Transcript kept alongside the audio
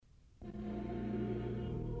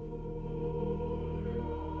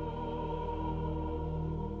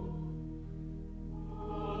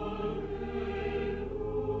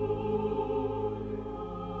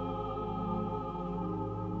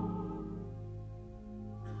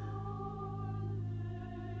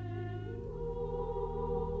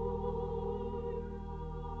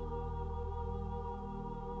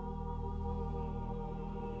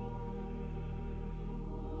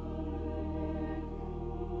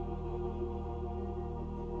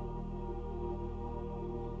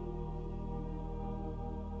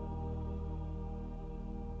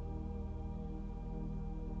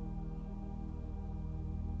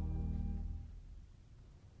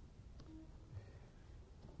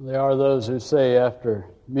There are those who say after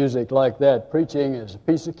music like that, preaching is a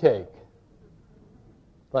piece of cake.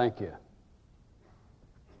 Thank you.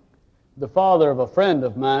 The father of a friend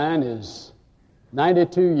of mine is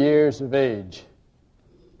 92 years of age.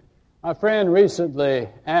 My friend recently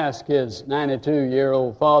asked his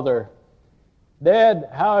 92-year-old father, "Dad,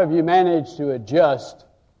 how have you managed to adjust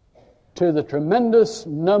to the tremendous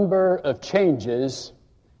number of changes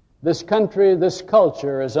this country, this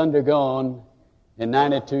culture has undergone in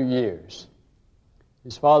 92 years.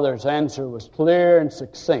 His father's answer was clear and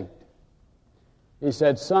succinct. He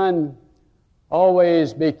said, "Son,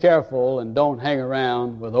 always be careful and don't hang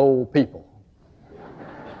around with old people."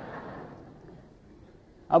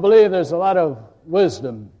 I believe there's a lot of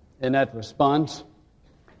wisdom in that response.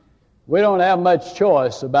 We don't have much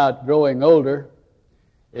choice about growing older.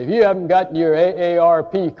 If you haven't gotten your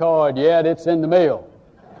AARP card yet, it's in the mail.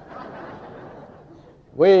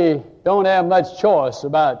 We don't have much choice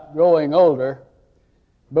about growing older,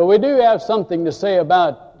 but we do have something to say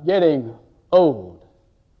about getting old.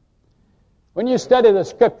 When you study the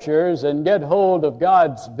Scriptures and get hold of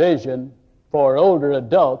God's vision for older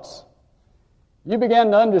adults, you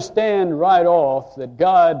begin to understand right off that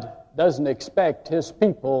God doesn't expect His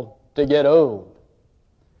people to get old.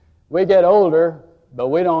 We get older, but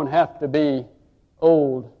we don't have to be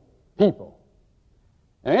old people.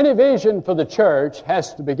 Now, any vision for the church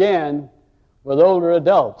has to begin with older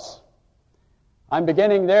adults. I'm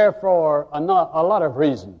beginning there for a lot of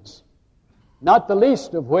reasons, not the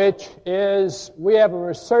least of which is we have a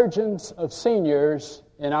resurgence of seniors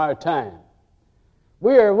in our time.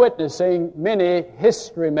 We are witnessing many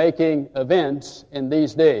history-making events in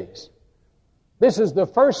these days. This is the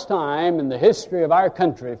first time in the history of our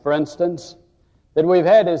country, for instance, that we've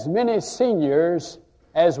had as many seniors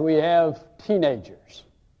as we have teenagers.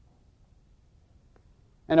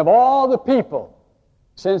 And of all the people,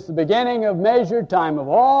 since the beginning of measured time, of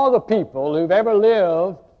all the people who've ever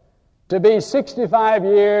lived to be 65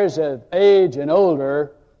 years of age and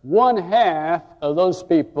older, 1/2 of those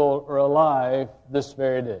people are alive this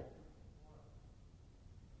very day.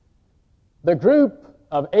 The group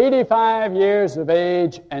of 85 years of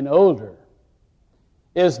age and older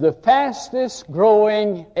is the fastest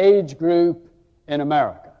growing age group in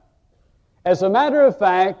America. As a matter of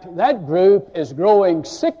fact, that group is growing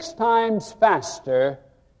 6 times faster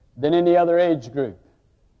than any other age group.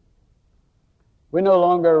 We no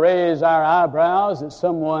longer raise our eyebrows at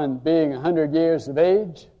someone being 100 years of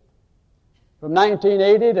age. From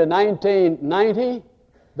 1980 to 1990,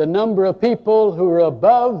 the number of people who were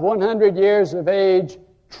above 100 years of age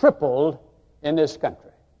tripled in this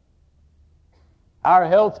country. Our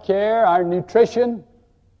health care, our nutrition,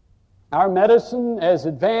 our medicine has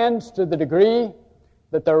advanced to the degree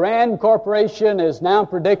that the Rand Corporation is now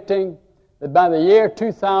predicting that by the year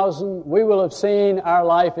 2000, we will have seen our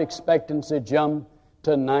life expectancy jump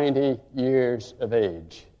to 90 years of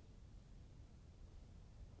age.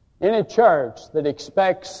 Any church that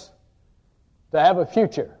expects to have a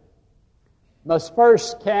future must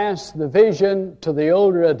first cast the vision to the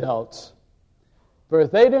older adults. For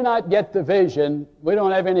if they do not get the vision, we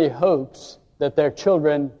don't have any hopes that their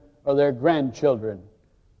children or their grandchildren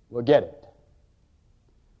will get it.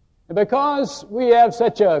 And because we have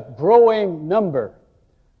such a growing number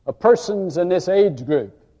of persons in this age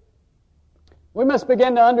group, we must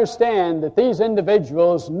begin to understand that these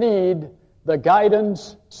individuals need the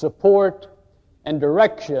guidance, support, and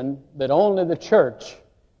direction that only the church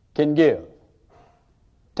can give.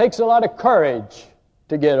 It takes a lot of courage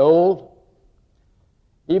to get old,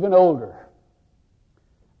 even older.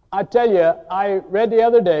 I tell you, I read the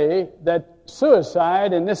other day that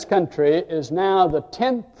suicide in this country is now the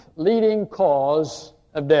 10th leading cause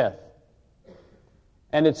of death.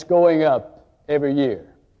 And it's going up every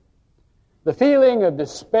year. The feeling of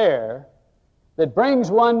despair that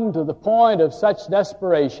brings one to the point of such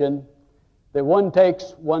desperation that one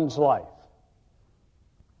takes one's life.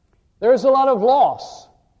 There's a lot of loss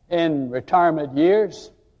in retirement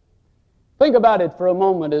years. Think about it for a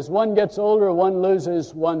moment. As one gets older, one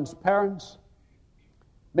loses one's parents.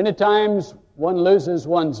 Many times, one loses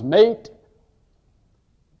one's mate.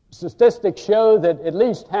 Statistics show that at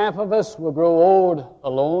least half of us will grow old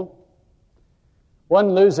alone.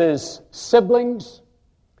 One loses siblings.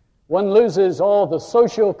 One loses all the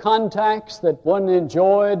social contacts that one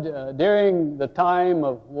enjoyed during the time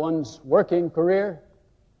of one's working career.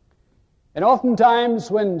 And oftentimes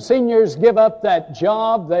when seniors give up that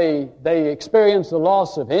job, they experience the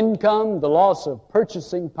loss of income, the loss of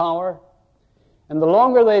purchasing power. And the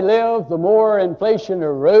longer they live, the more inflation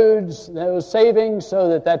erodes those savings so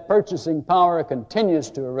that that purchasing power continues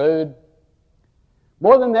to erode.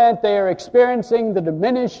 More than that, they are experiencing the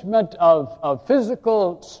diminishment of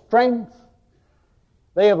physical strength.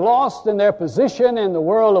 They have lost in their position in the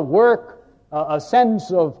world of work a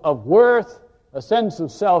sense of worth, a sense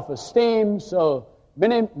of self-esteem. So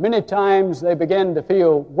many times they begin to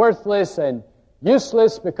feel worthless and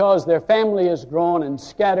useless because their family has grown and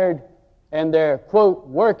scattered and their, quote,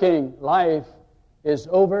 working life is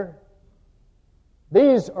over.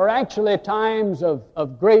 These are actually times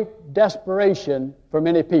of great desperation for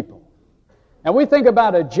many people. And we think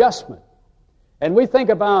about adjustment, and we think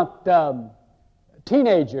about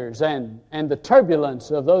teenagers and the turbulence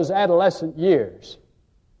of those adolescent years.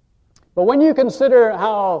 But when you consider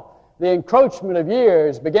how the encroachment of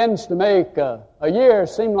years begins to make a year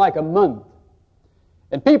seem like a month,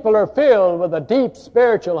 and people are filled with a deep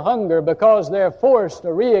spiritual hunger because they're forced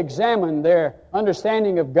to re-examine their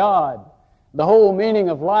understanding of God, the whole meaning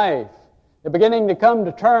of life. They're beginning to come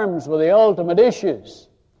to terms with the ultimate issues.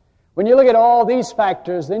 When you look at all these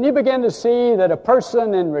factors, then you begin to see that a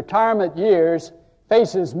person in retirement years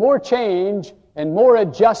faces more change and more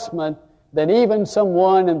adjustment than even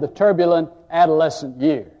someone in the turbulent adolescent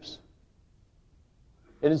years.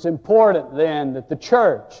 It is important then that the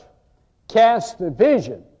church cast a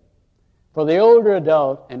vision for the older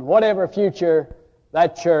adult and whatever future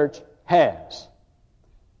that church has.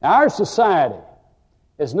 Now, our society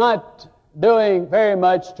is not doing very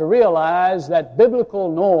much to realize that biblical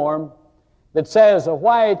norm that says a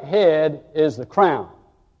white head is the crown,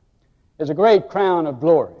 is a great crown of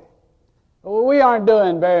glory. We aren't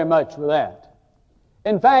doing very much with that.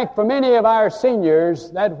 In fact, for many of our seniors,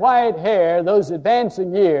 that white hair, those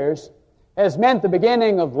advancing years, has meant the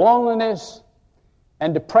beginning of loneliness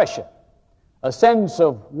and depression, a sense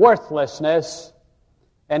of worthlessness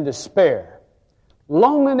and despair.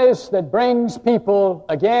 Loneliness that brings people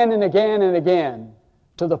again and again and again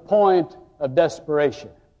to the point of desperation.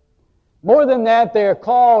 More than that, they are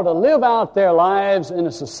called to live out their lives in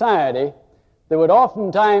a society that would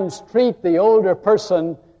oftentimes treat the older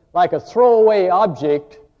person like a throwaway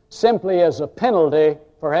object simply as a penalty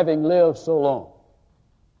for having lived so long.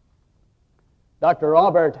 Dr.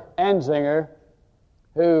 Robert Anzinger,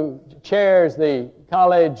 who chairs the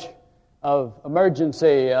College of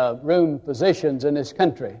Emergency Room Physicians in this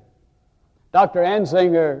country, Dr.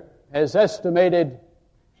 Anzinger has estimated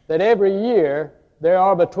that every year there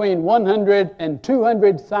are between 100 and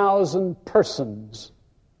 200,000 persons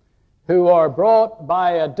who are brought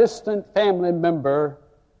by a distant family member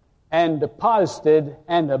and deposited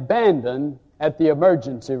and abandoned at the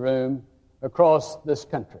emergency room across this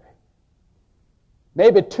country.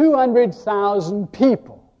 Maybe 200,000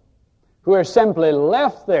 people who are simply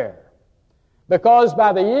left there because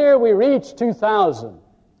by the year we reach 2000,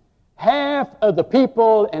 half of the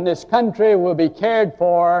people in this country will be cared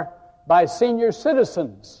for by senior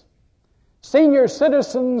citizens. Senior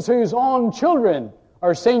citizens whose own children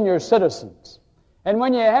are senior citizens. And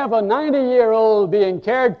when you have a 90-year-old being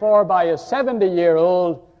cared for by a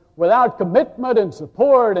 70-year-old without commitment and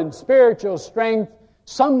support and spiritual strength,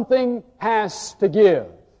 something has to give.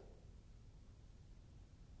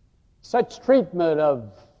 Such treatment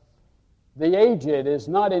of the aged is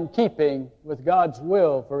not in keeping with God's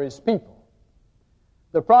will for His people.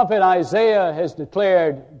 The prophet Isaiah has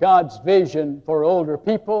declared God's vision for older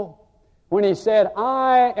people when he said,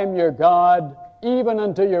 "I am your God even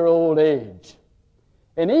unto your old age,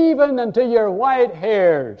 and even unto your white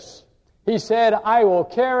hairs." He said, "I will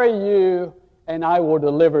carry you and I will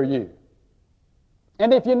deliver you."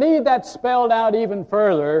 And if you need that spelled out even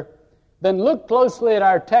further, then look closely at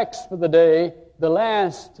our text for the day, the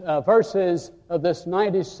last verses of this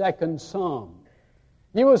 92nd Psalm.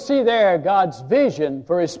 You will see there God's vision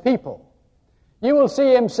for His people. You will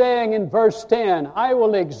see Him saying in verse 10, "I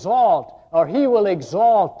will exalt," or He will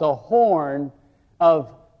exalt the horn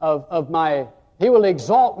He will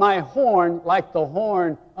exalt my horn like the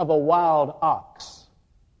horn of a wild ox.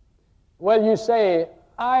 Well, you say,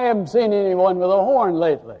 I haven't seen anyone with a horn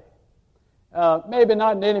lately. Maybe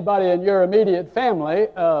not anybody in your immediate family,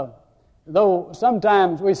 though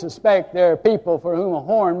sometimes we suspect there are people for whom a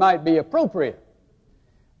horn might be appropriate.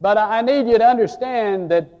 But I need you to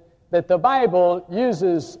understand that the Bible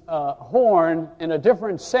uses horn in a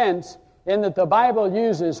different sense, in that the Bible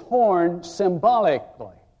uses horn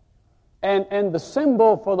symbolically. And the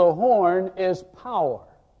symbol for the horn is power.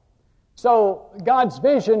 So God's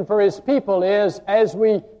vision for His people is, as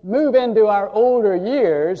we move into our older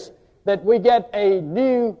years, that we get a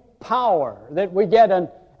new power, that we get an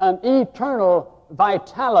eternal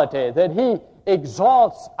vitality, that He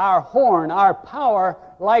exalts our horn, our power,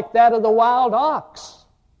 like that of the wild ox.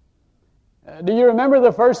 Do you remember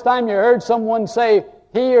the first time you heard someone say,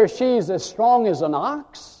 he or she's as strong as an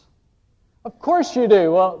ox? Of course you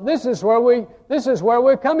do. Well, this is where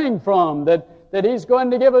we're coming from, that He's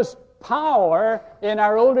going to give us power in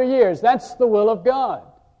our older years. That's the will of God.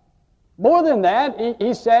 More than that,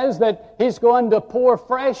 He says that He's going to pour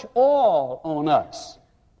fresh oil on us,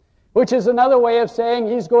 which is another way of saying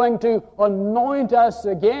He's going to anoint us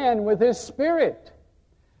again with His Spirit.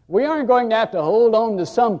 We aren't going to have to hold on to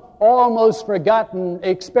some almost forgotten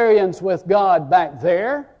experience with God back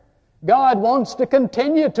there. God wants to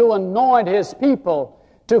continue to anoint His people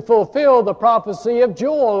to fulfill the prophecy of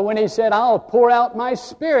Joel when He said, I'll pour out my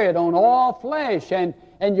Spirit on all flesh, and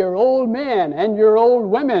your old men and your old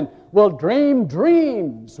women will dream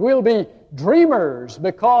dreams. We'll be dreamers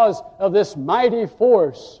because of this mighty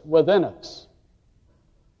force within us.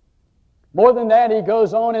 More than that, He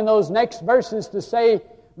goes on in those next verses to say,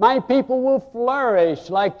 my people will flourish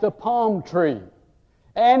like the palm tree,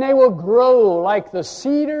 and they will grow like the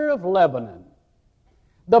cedar of Lebanon.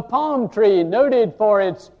 The palm tree, noted for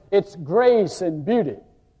its grace and beauty.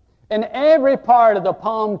 And every part of the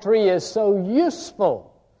palm tree is so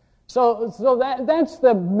useful. So that's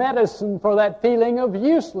the medicine for that feeling of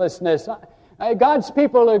uselessness. God's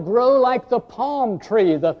people will grow like the palm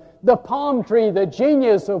tree, the palm tree, the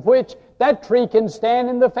genius of which that tree can stand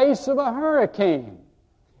in the face of a hurricane.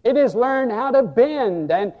 It has learned how to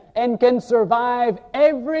bend and can survive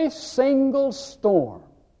every single storm.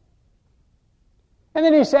 And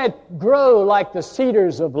then He said, grow like the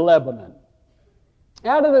cedars of Lebanon.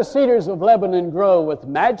 How do the cedars of Lebanon grow? With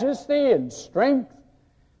majesty and strength.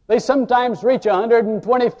 They sometimes reach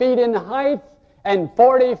 120 feet in height and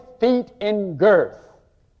 40 feet in girth.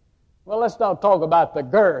 Well, let's not talk about the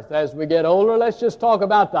girth as we get older. Let's just talk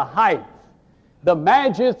about the height, the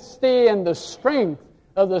majesty and the strength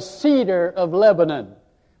of the cedar of Lebanon.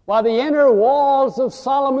 While the inner walls of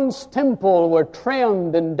Solomon's temple were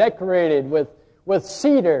trimmed and decorated with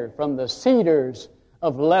cedar from the cedars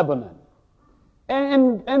of Lebanon.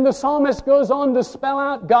 And the psalmist goes on to spell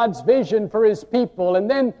out God's vision for His people.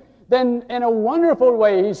 And then in a wonderful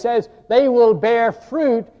way, he says, they will bear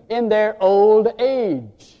fruit in their old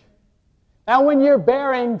age. Now, when you're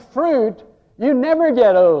bearing fruit, you never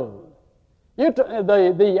get old.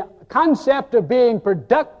 The concept of being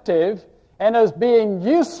productive and as being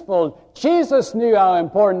useful, Jesus knew how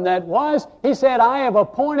important that was. He said, I have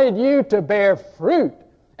appointed you to bear fruit,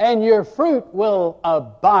 and your fruit will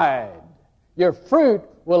abide. Your fruit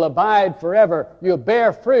will abide forever. You'll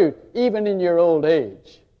bear fruit even in your old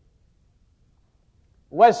age.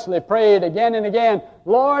 Wesley prayed again and again,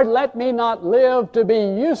 Lord, let me not live to be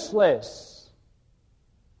useless.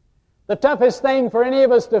 The toughest thing for any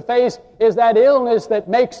of us to face is that illness that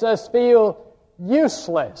makes us feel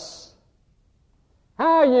useless.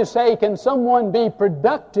 How, you say, can someone be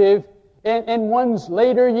productive in one's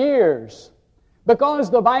later years? Because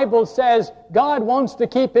the Bible says God wants to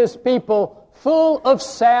keep His people full of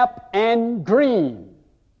sap and green.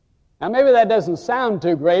 Now, maybe that doesn't sound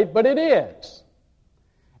too great, but it is.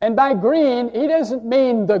 And by green, He doesn't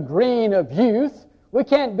mean the green of youth. We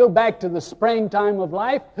can't go back to the springtime of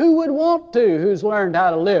life. Who would want to, who's learned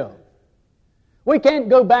how to live? We can't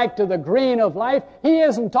go back to the green of life. He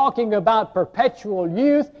isn't talking about perpetual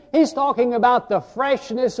youth. He's talking about the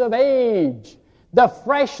freshness of age. The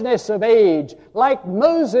freshness of age. Like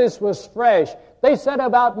Moses was fresh. They said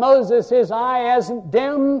about Moses, his eye hasn't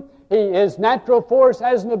dimmed. His natural force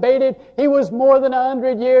hasn't abated. He was more than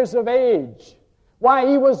 100 years of age. Why,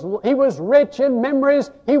 he was rich in memories.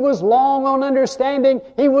 He was long on understanding.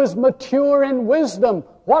 He was mature in wisdom.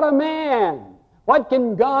 What a man! What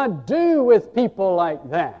can God do with people like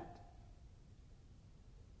that?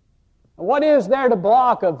 What is there to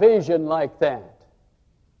block a vision like that?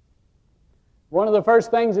 One of the first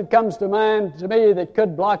things that comes to mind to me that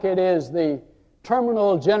could block it is the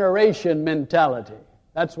terminal generation mentality.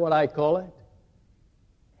 That's what I call it.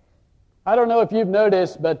 I don't know if you've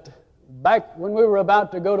noticed, but back when we were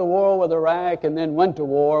about to go to war with Iraq and then went to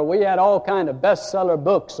war, we had all kind of bestseller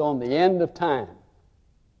books on the end of time.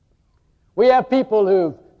 We have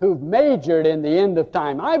people who've majored in the end of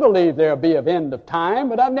time. I believe there'll be an end of time,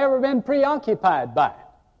 but I've never been preoccupied by it.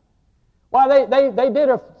 Why, they did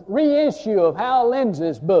a reissue of Hal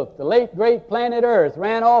Lindsey's book, The Late Great Planet Earth,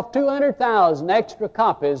 ran off 200,000 extra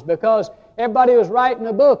copies because everybody was writing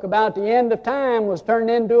a book about the end of time was turned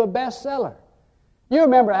into a bestseller. You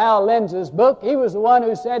remember Hal Lindsey's book. He was the one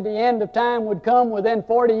who said the end of time would come within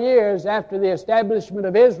 40 years after the establishment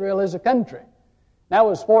of Israel as a country. That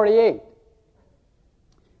was 48.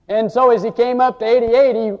 And so as he came up to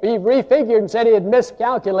 88, he refigured and said he had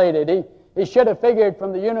miscalculated. He should have figured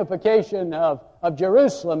from the unification of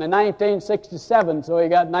Jerusalem in 1967, so he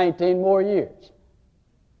got 19 more years.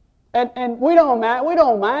 And we don't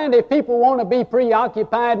mind if people want to be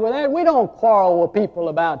preoccupied with that. We don't quarrel with people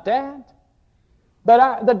about that.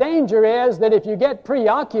 But the danger is that if you get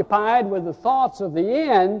preoccupied with the thoughts of the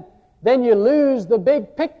end, then you lose the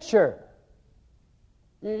big picture.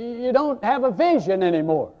 You don't have a vision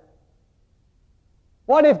anymore.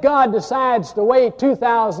 What if God decides to wait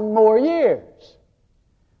 2,000 more years?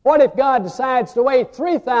 What if God decides to wait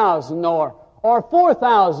 3,000 or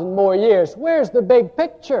 4,000 more years? Where's the big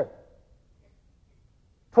picture?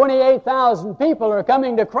 28,000 people are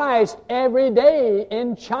coming to Christ every day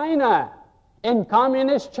in China, in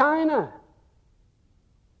communist China.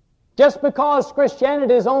 Just because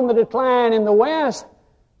Christianity is on the decline in the West,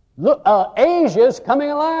 look, Asia's coming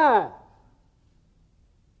alive.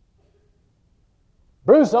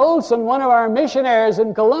 Bruce Olson, one of our missionaries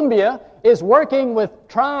in Colombia, is working with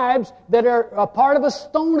tribes that are a part of a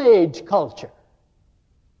Stone Age culture.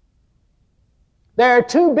 There are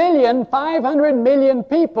 2,500,000,000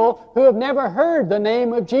 people who have never heard the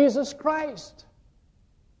name of Jesus Christ.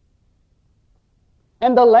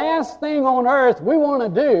 And the last thing on earth we want to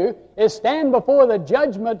do is stand before the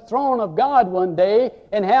judgment throne of God one day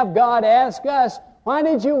and have God ask us, why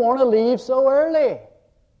did you want to leave so early?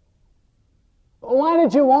 Why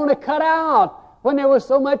did you want to cut out when there was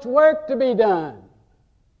so much work to be done?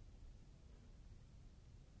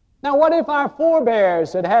 Now, what if our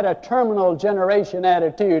forebears had had a terminal generation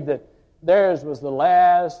attitude that theirs was the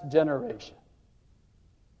last generation?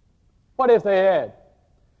 What if they had?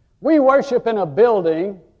 We worship in a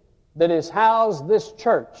building that has housed this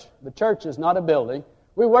church. The church is not a building.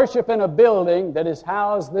 We worship in a building that has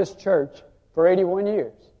housed this church for 81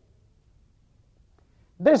 years.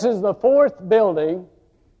 This is the fourth building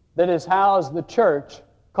that has housed the church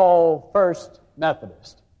called First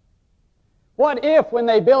Methodist. What if when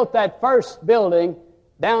they built that first building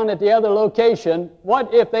down at the other location,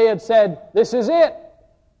 what if they had said, this is it?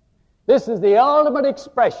 This is the ultimate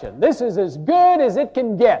expression. This is as good as it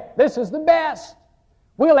can get. This is the best.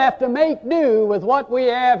 We'll have to make do with what we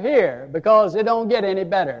have here because it don't get any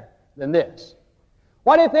better than this.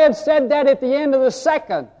 What if they had said that at the end of the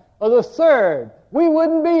second or the third? We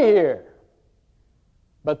wouldn't be here.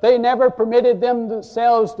 But they never permitted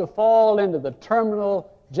themselves to fall into the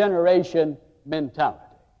terminal generation mentality.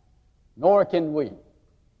 Nor can we.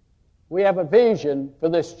 We have a vision for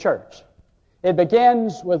this church. It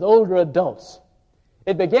begins with older adults.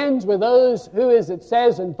 It begins with those who, as it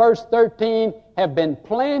says in verse 13, have been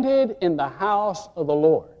planted in the house of the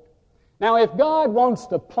Lord. Now, if God wants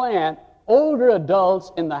to plant older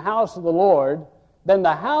adults in the house of the Lord, then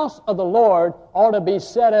the house of the Lord ought to be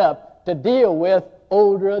set up to deal with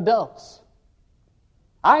older adults.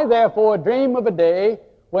 I, therefore, dream of a day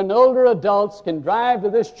when older adults can drive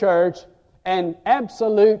to this church in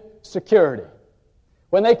absolute security.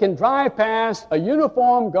 When they can drive past a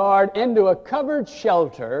uniformed guard into a covered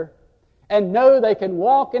shelter and know they can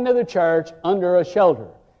walk into the church under a shelter.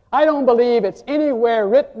 I don't believe it's anywhere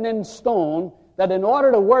written in stone that in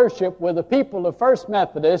order to worship with the people of First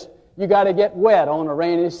Methodist, you got to get wet on a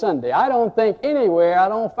rainy Sunday. I don't think anywhere I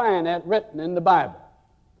don't find that written in the Bible.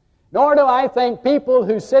 Nor do I think people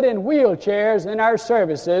who sit in wheelchairs in our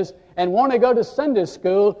services and want to go to Sunday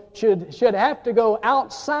school should have to go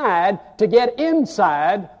outside to get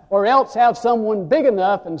inside or else have someone big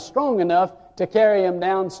enough and strong enough to carry them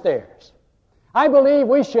downstairs. I believe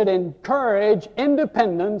we should encourage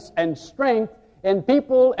independence and strength in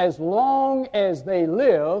people as long as they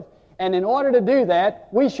live. And in order to do that,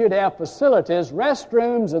 we should have facilities,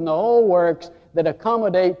 restrooms, and the whole works that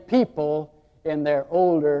accommodate people in their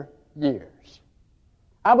older years.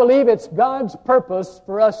 I believe it's God's purpose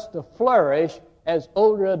for us to flourish as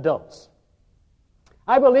older adults.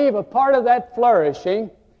 I believe a part of that flourishing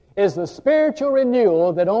is the spiritual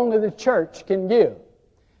renewal that only the church can give.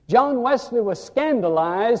 John Wesley was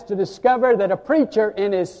scandalized to discover that a preacher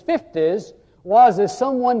in his 50s was, as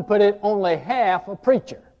someone put it, only half a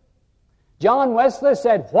preacher. John Wesley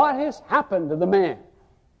said, "What has happened to the man?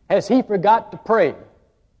 Has he forgot to pray?"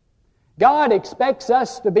 God expects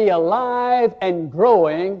us to be alive and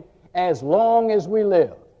growing as long as we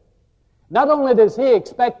live. Not only does He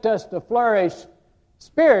expect us to flourish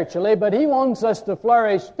spiritually, but He wants us to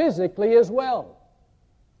flourish physically as well.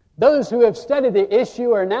 Those who have studied the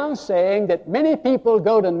issue are now saying that many people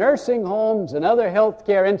go to nursing homes and other health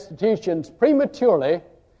care institutions prematurely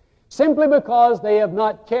simply because they have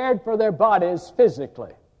not cared for their bodies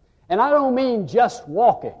physically. And I don't mean just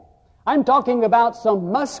walking. I'm talking about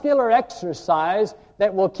some muscular exercise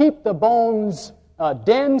that will keep the bones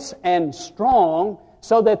dense and strong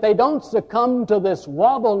so that they don't succumb to this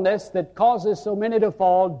wobbleness that causes so many to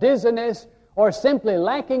fall, dizziness, or simply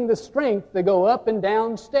lacking the strength to go up and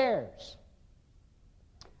down stairs.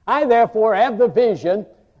 I therefore have the vision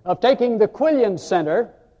of taking the Quillian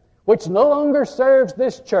Center, which no longer serves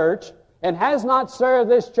this church and has not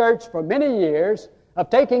served this church for many years, of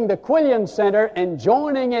taking the Quillian Center and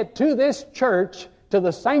joining it to this church, to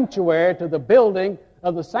the sanctuary, to the building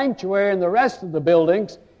of the sanctuary and the rest of the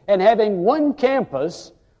buildings, and having one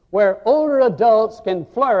campus where older adults can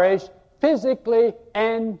flourish physically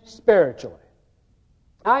and spiritually.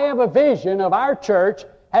 I have a vision of our church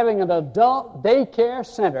having an adult daycare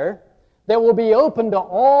center that will be open to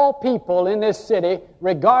all people in this city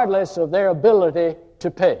regardless of their ability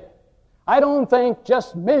to pay. I don't think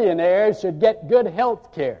just millionaires should get good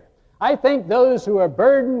health care. I think those who are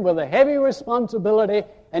burdened with a heavy responsibility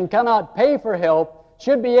and cannot pay for help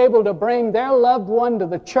should be able to bring their loved one to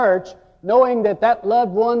the church, knowing that that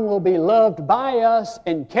loved one will be loved by us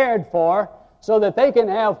and cared for, so that they can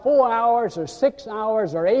have 4 hours or 6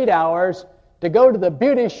 hours or 8 hours to go to the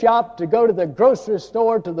beauty shop, to go to the grocery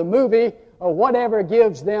store, to the movie, or whatever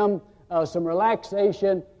gives them some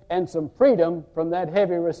relaxation and some freedom from that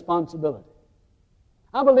heavy responsibility.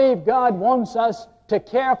 I believe God wants us to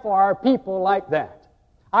care for our people like that.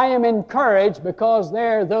 I am encouraged because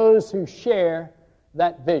there are those who share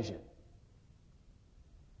that vision.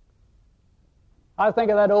 I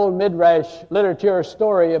think of that old Midrash literature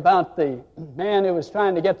story about the man who was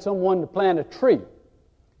trying to get someone to plant a tree.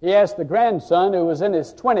 He asked the grandson, who was in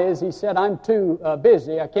his 20s, he said, "I'm too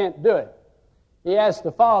busy, I can't do it." He asked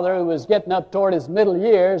the father, who was getting up toward his middle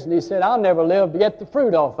years, and he said, "I'll never live to get the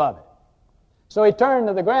fruit off of it." So he turned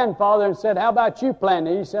to the grandfather and said, "How about you plant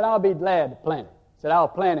it?" He said, "I'll be glad to plant it." He said, "I'll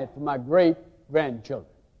plant it for my great-grandchildren."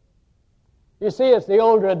 You see, it's the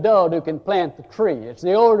older adult who can plant the tree. It's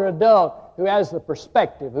the older adult who has the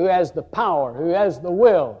perspective, who has the power, who has the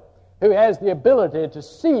will, who has the ability to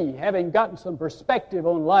see, having gotten some perspective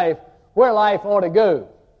on life, where life ought to go.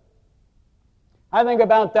 I think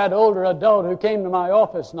about that older adult who came to my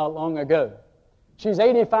office not long ago. She's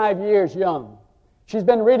 85 years young. She's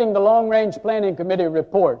been reading the Long-Range Planning Committee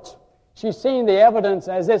reports. She's seen the evidence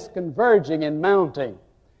as it's converging and mounting.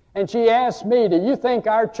 And she asked me, "Do you think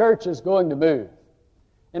our church is going to move?"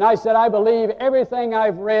 And I said, "I believe everything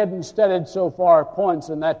I've read and studied so far points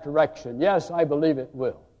in that direction. Yes, I believe it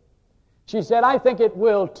will." She said, "I think it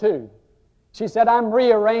will too." She said, "I'm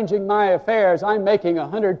rearranging my affairs. I'm making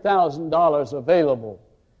 $100,000 available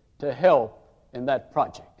to help in that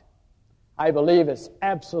project. I believe it's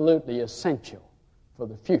absolutely essential for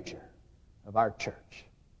the future of our church."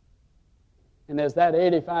 And as that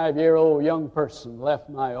 85-year-old young person left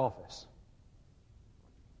my office,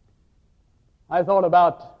 I thought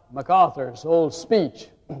about MacArthur's old speech.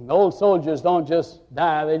 Old soldiers don't just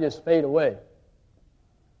die, they just fade away.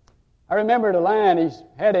 I remember the line he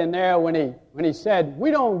had in there when he said,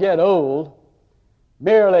 "We don't get old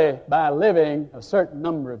merely by living a certain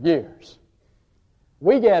number of years.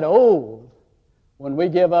 We get old when we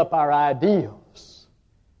give up our ideals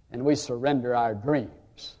and we surrender our dreams."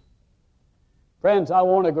 Friends, I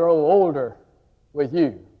want to grow older with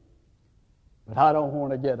you, but I don't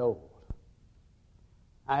want to get old.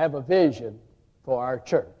 I have a vision for our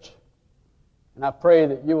church, and I pray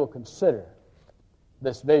that you will consider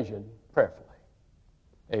this vision prayerfully.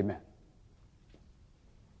 Amen.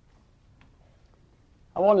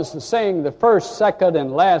 I want us to sing the first, second,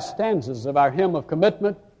 and last stanzas of our hymn of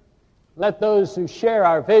commitment. Let those who share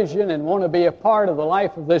our vision and want to be a part of the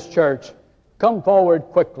life of this church come forward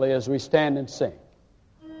quickly as we stand and sing.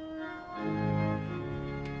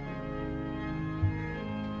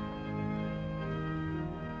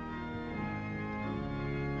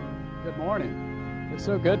 Good morning. It's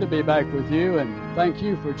so good to be back with you, and thank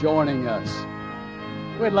you for joining us.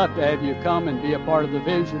 We'd love to have you come and be a part of the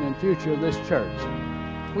vision and future of this church.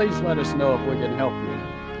 Please let us know if we can help you.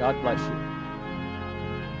 God bless you.